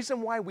is, the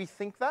reason why we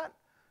think that,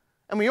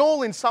 and we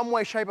all in some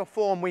way, shape, or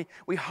form,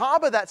 we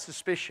harbor that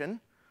suspicion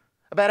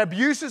about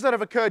abuses that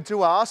have occurred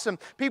to us and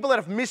people that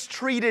have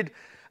mistreated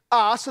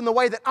us and the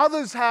way that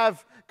others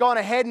have gone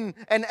ahead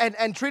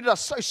and treated us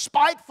so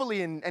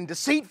spitefully and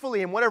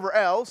deceitfully and whatever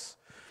else,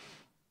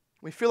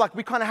 we feel like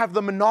we kind of have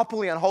the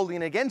monopoly on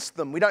holding it against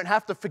them. We don't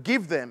have to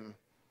forgive them.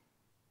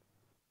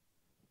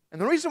 And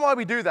the reason why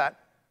we do that,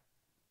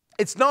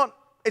 it's not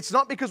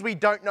because we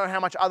don't know how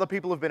much other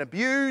people have been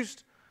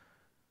abused.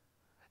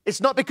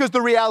 It's not because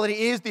the reality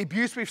is the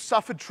abuse we've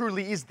suffered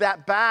truly is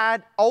that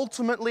bad.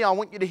 Ultimately, I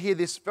want you to hear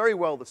this very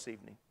well this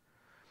evening.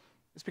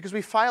 It's because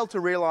we fail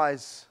to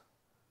realize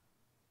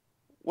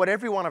what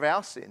every one of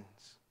our sins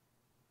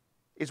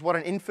is what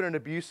an infinite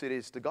abuse it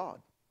is to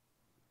God.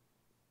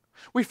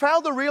 We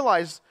fail to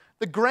realize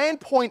the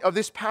grand point of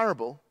this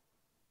parable.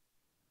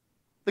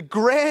 The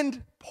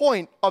grand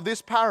point of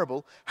this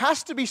parable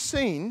has to be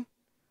seen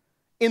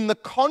in the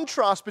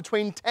contrast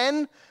between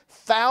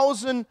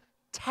 10,000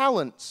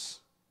 talents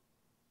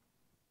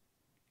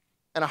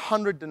and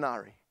 100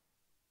 denarii.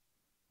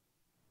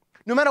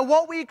 No matter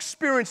what we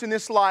experience in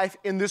this life,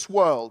 in this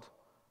world,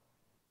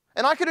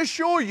 and I can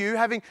assure you,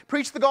 having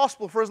preached the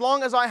gospel for as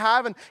long as I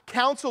have and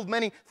counseled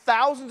many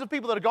thousands of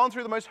people that have gone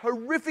through the most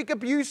horrific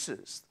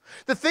abuses,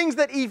 the things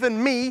that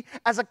even me,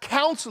 as a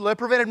counselor,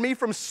 prevented me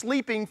from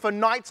sleeping for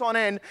nights on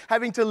end,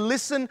 having to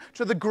listen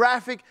to the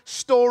graphic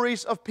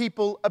stories of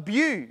people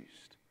abused.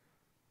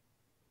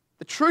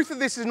 The truth of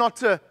this is not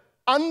to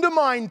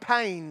undermine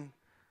pain,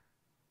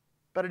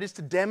 but it is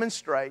to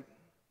demonstrate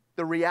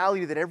the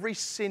reality that every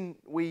sin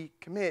we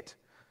commit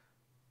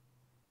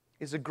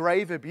is a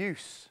grave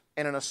abuse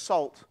and an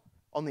assault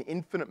on the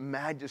infinite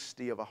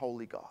majesty of a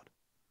holy God.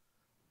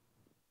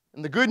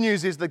 And the good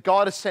news is that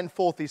God has sent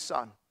forth His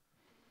Son.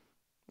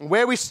 And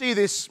where we see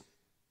this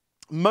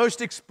most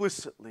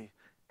explicitly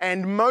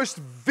and most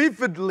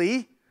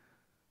vividly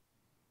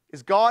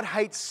is God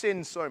hates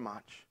sin so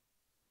much.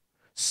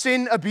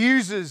 Sin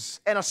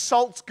abuses and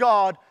assaults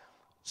God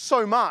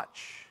so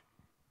much.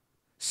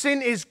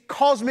 Sin is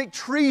cosmic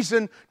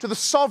treason to the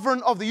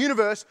sovereign of the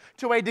universe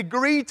to a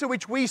degree to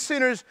which we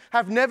sinners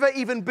have never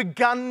even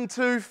begun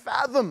to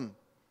fathom.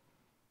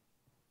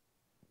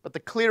 But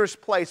the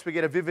clearest place we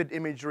get a vivid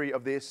imagery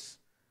of this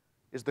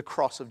is the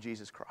cross of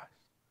Jesus Christ,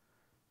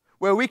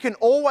 where we can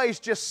always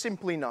just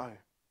simply know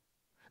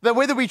that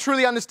whether we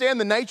truly understand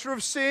the nature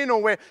of sin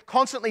or we're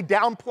constantly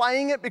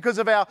downplaying it because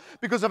of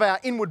our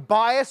inward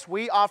bias,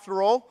 we,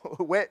 after all,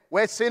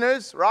 we're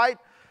sinners, right?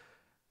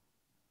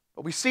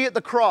 But we see at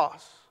the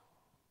cross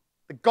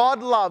that God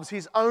loves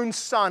His own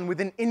Son with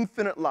an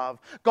infinite love.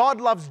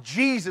 God loves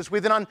Jesus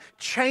with an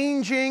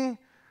unchanging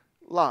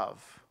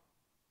love.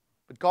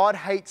 But God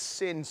hates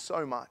sin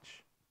so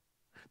much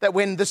that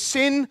when the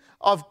sin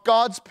of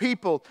God's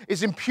people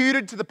is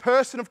imputed to the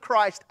person of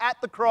Christ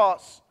at the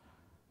cross,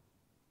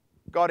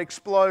 God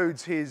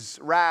explodes His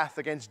wrath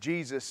against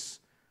Jesus,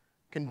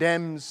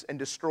 condemns and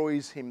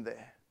destroys Him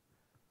there.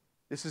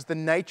 This is the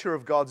nature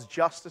of God's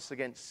justice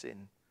against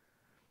sin.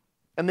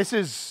 And this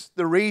is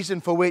the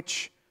reason for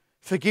which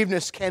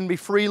forgiveness can be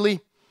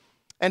freely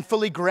and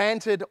fully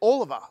granted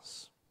all of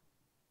us.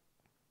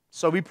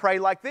 So we pray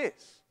like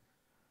this.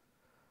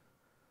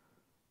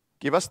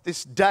 Give us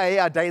this day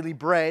our daily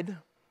bread.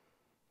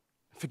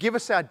 Forgive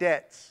us our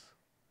debts.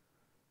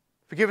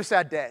 Forgive us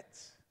our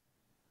debts.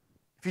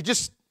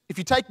 If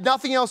you take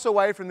nothing else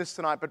away from this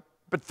tonight,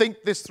 but think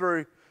this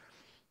through,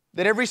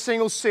 that every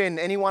single sin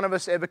any one of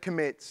us ever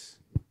commits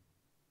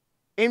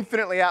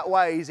infinitely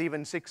outweighs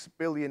even $6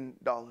 billion.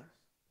 Do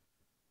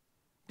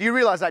you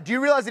realize that? Do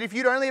you realize that if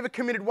you'd only ever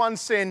committed one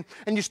sin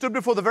and you stood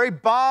before the very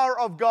bar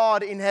of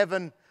God in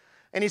heaven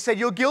and He said,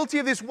 you're guilty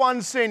of this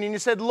one sin, and you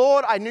said,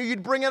 Lord, I knew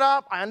you'd bring it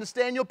up. I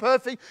understand you're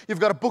perfect. You've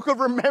got a book of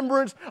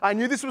remembrance. I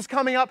knew this was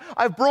coming up.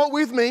 I've brought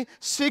with me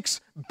 $6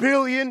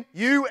 billion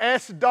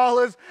US.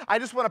 I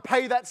just want to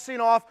pay that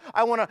sin off.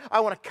 I want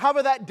to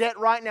cover that debt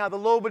right now. The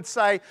Lord would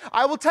say,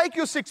 I will take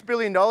your $6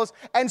 billion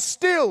and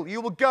still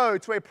you will go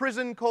to a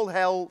prison called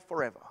hell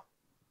forever.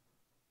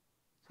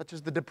 Such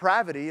is the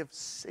depravity of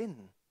sin.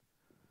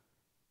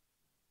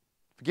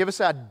 Forgive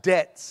us our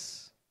debts,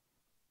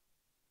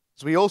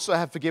 as we also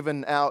have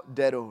forgiven our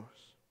debtors.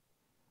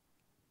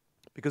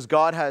 Because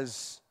God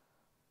has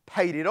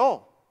paid it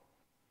all.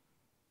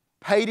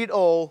 Paid it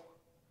all,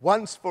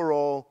 once for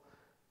all,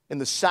 in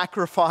the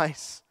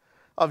sacrifice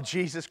of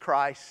Jesus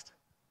Christ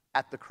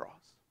at the cross.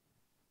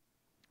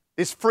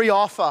 This free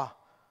offer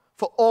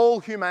for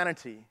all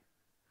humanity,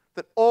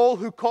 that all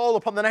who call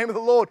upon the name of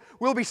the Lord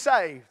will be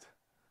saved,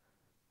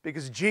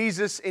 because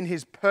Jesus, in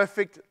his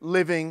perfect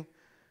living,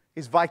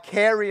 his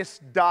vicarious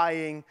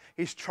dying,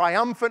 his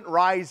triumphant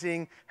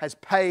rising, has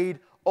paid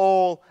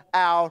all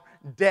our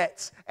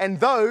debts. And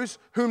those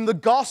whom the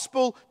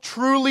gospel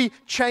truly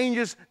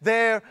changes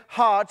their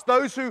hearts,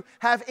 those who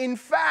have in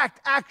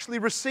fact actually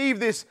received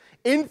this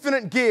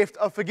infinite gift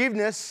of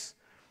forgiveness,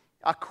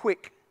 are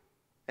quick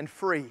and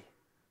free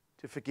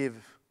to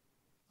forgive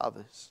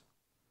others.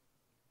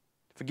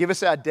 Forgive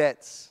us our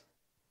debts,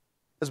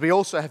 as we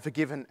also have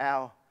forgiven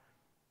our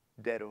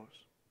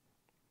debtors.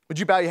 Would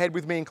you bow your head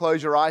with me and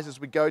close your eyes as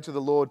we go to the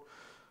Lord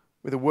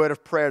with a word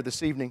of prayer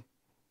this evening?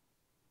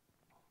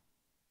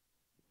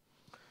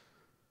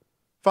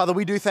 Father,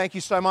 we do thank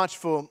you so much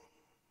for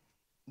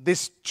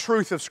this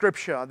truth of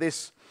Scripture,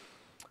 this,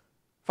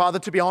 Father,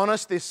 to be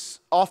honest, this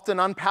often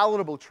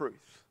unpalatable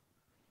truth.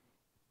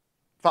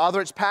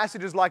 Father, it's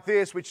passages like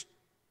this which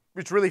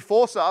really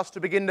force us to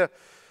begin to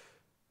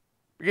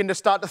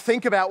start to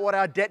think about what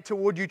our debt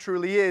toward you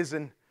truly is.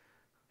 And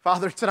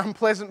Father, it's an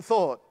unpleasant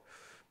thought.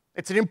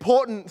 It's an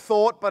important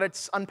thought, but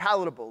it's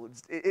unpalatable.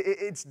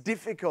 It's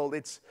difficult.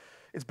 It's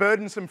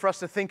burdensome for us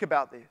to think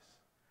about this.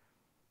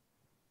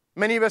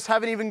 Many of us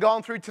haven't even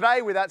gone through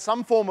today without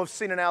some form of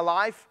sin in our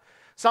life,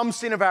 some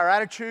sin of our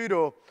attitude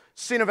or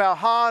sin of our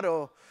heart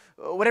or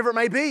whatever it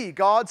may be.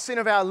 God, sin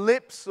of our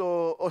lips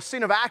or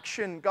sin of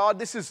action. God,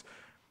 this is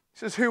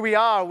who we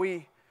are.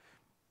 We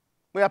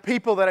are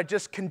people that are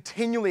just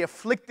continually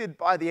afflicted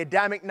by the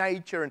Adamic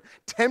nature and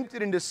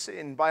tempted into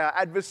sin by our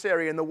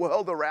adversary and the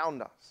world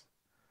around us.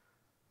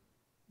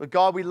 But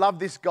God, we love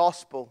this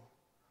gospel.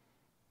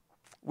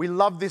 We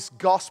love this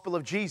gospel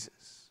of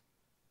Jesus.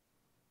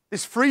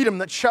 This freedom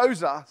that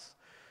shows us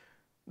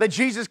that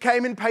Jesus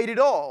came and paid it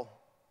all.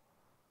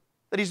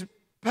 That he's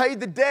paid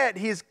the debt.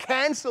 He has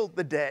canceled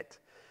the debt.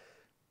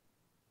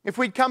 If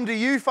we'd come to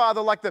you,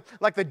 Father, like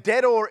the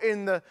debtor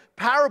in the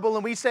parable,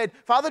 and we said,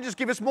 Father, just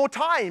give us more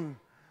time.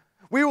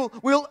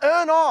 We'll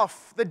earn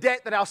off the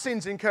debt that our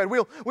sins incurred.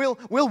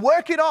 We'll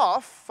work it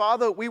off.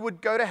 Father, we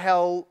would go to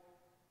hell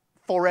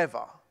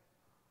forever.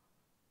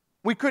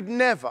 We could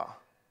never,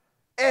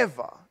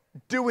 ever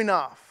do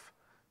enough,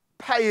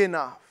 pay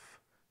enough,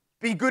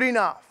 be good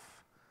enough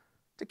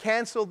to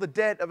cancel the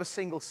debt of a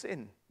single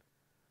sin.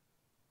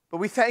 But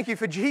we thank you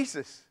for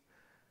Jesus.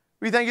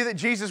 We thank you that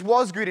Jesus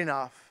was good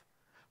enough,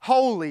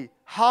 holy,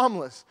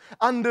 harmless,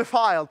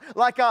 undefiled,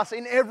 like us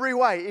in every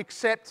way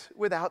except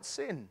without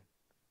sin.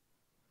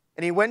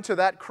 And he went to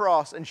that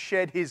cross and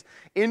shed his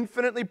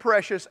infinitely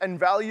precious and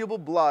valuable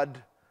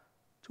blood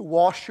to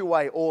wash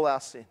away all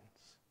our sins,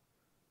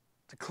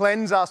 to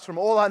cleanse us from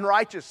all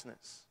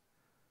unrighteousness,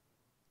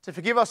 to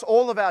forgive us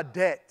all of our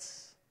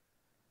debts.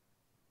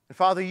 And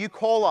Father, you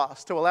call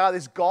us to allow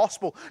this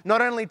gospel not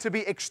only to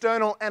be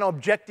external and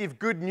objective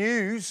good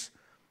news,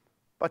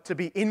 but to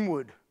be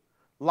inward,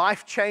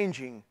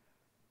 life-changing,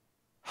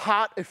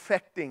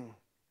 heart-affecting,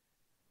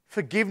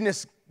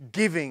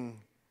 forgiveness-giving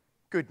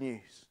good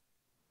news.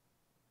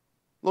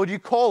 Lord, you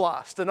call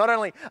us to not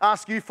only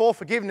ask you for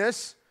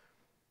forgiveness,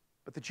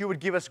 but that you would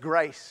give us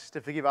grace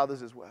to forgive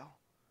others as well.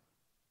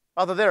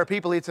 Father, there are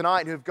people here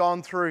tonight who have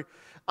gone through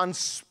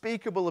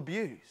unspeakable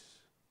abuse.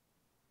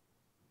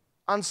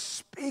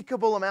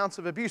 Unspeakable amounts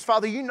of abuse.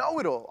 Father, you know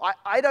it all.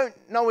 I don't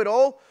know it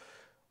all.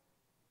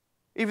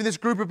 Even this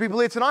group of people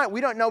here tonight,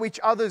 we don't know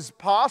each other's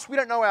past. We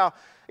don't know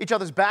each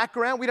other's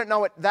background. We don't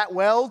know it that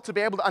well to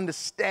be able to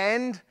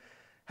understand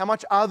how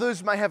much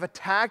others may have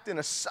attacked and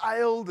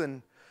assailed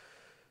and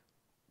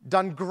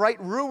done great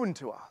ruin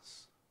to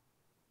us.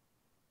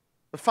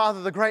 But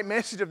Father, the great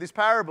message of this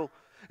parable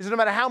is that no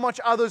matter how much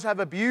others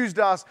have abused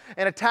us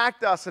and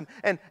attacked us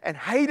and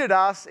hated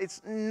us,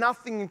 it's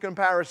nothing in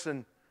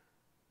comparison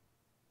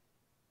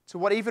to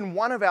what even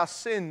one of our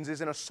sins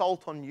is an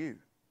assault on you.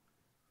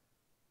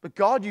 But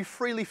God, you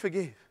freely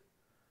forgive.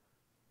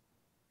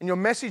 And your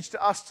message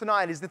to us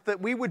tonight is that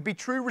we would be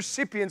true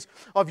recipients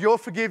of your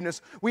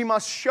forgiveness. We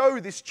must show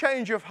this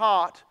change of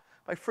heart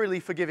by freely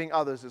forgiving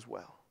others as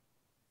well.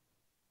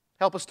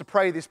 Help us to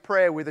pray this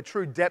prayer with a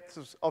true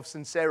depth of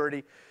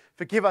sincerity.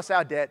 Forgive us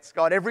our debts,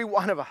 God, every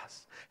one of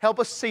us. Help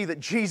us see that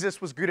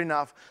Jesus was good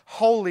enough,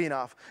 holy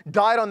enough,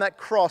 died on that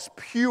cross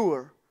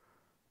pure,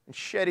 and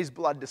shed his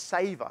blood to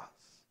save us.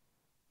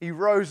 He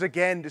rose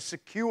again to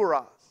secure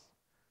us.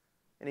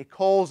 And he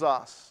calls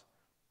us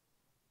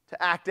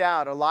to act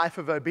out a life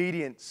of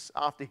obedience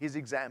after his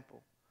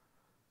example.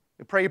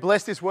 We pray you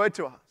bless this word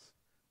to us.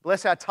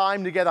 Bless our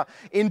time together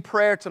in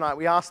prayer tonight.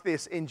 We ask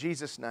this in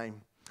Jesus'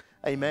 name.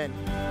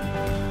 Amen.